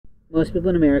Most people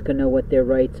in America know what their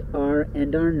rights are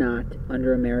and are not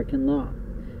under American law.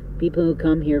 People who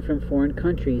come here from foreign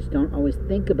countries don't always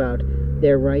think about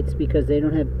their rights because they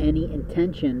don't have any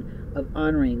intention of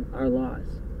honoring our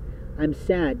laws. I'm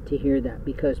sad to hear that,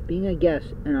 because being a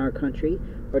guest in our country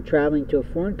or traveling to a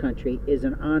foreign country is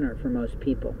an honor for most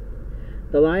people.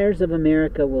 The liars of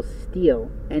America will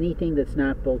steal anything that's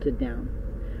not bolted down.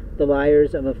 The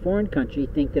liars of a foreign country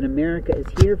think that America is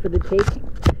here for the taking,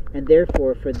 and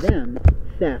therefore for them,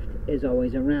 theft is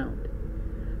always around.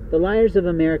 The liars of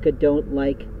America don't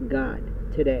like God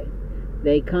today.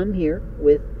 They come here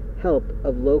with help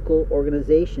of local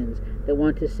organizations that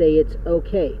want to say it's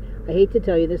okay. I hate to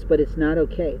tell you this, but it's not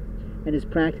okay, and has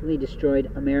practically destroyed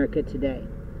America today.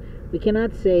 We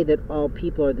cannot say that all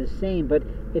people are the same, but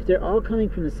if they're all coming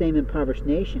from the same impoverished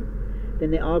nation,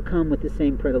 then they all come with the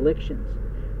same predilections.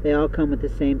 They all come with the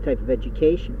same type of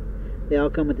education. They all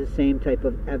come with the same type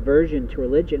of aversion to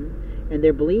religion, and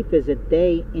their belief is that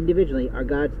they individually are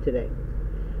gods today.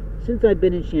 Since I've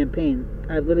been in Champaign,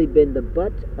 I've literally been the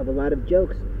butt of a lot of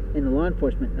jokes in the law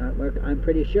enforcement network, I'm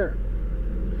pretty sure.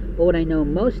 But what I know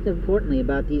most importantly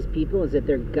about these people is that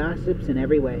they're gossips in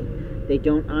every way. They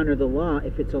don't honor the law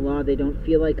if it's a law they don't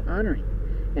feel like honoring.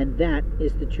 And that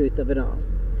is the truth of it all.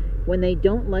 When they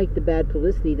don't like the bad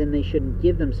publicity, then they shouldn't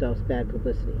give themselves bad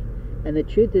publicity. And the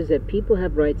truth is that people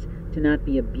have rights to not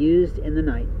be abused in the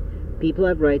night. People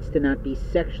have rights to not be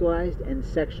sexualized and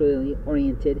sexually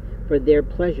oriented for their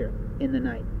pleasure in the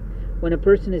night. When a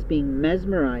person is being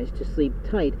mesmerized to sleep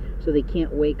tight so they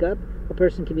can't wake up, a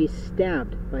person can be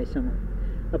stabbed by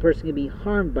someone. A person can be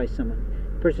harmed by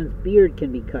someone. A person's beard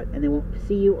can be cut, and they won't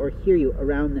see you or hear you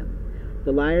around them.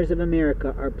 The liars of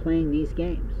America are playing these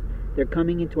games. They're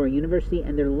coming into our university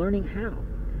and they're learning how.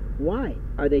 Why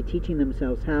are they teaching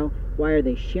themselves how? Why are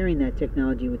they sharing that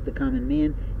technology with the common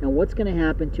man? And what's going to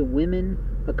happen to women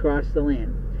across the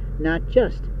land? Not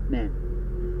just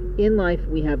men. In life,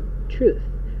 we have truth.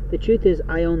 The truth is,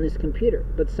 I own this computer,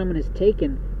 but someone has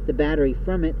taken the battery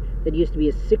from it that used to be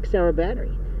a 6-hour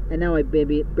battery, and now I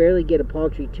barely get a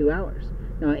paltry 2 hours.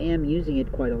 Now, I am using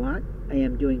it quite a lot. I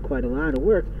am doing quite a lot of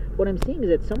work. What I'm seeing is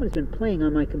that someone's been playing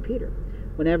on my computer.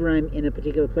 Whenever I'm in a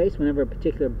particular place, whenever a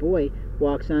particular boy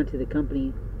walks onto the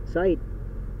company site,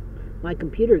 my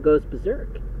computer goes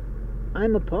berserk.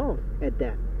 I'm appalled at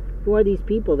that. Who are these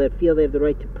people that feel they have the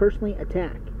right to personally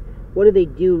attack? What do they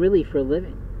do really for a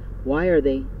living? Why are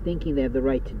they thinking they have the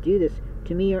right to do this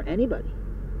to me or anybody?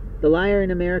 The liar in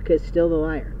America is still the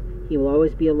liar. He will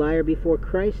always be a liar before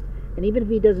Christ, and even if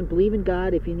he doesn't believe in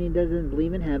God, if he doesn't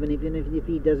believe in heaven, even if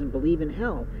he doesn't believe in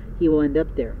hell, he will end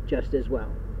up there just as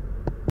well.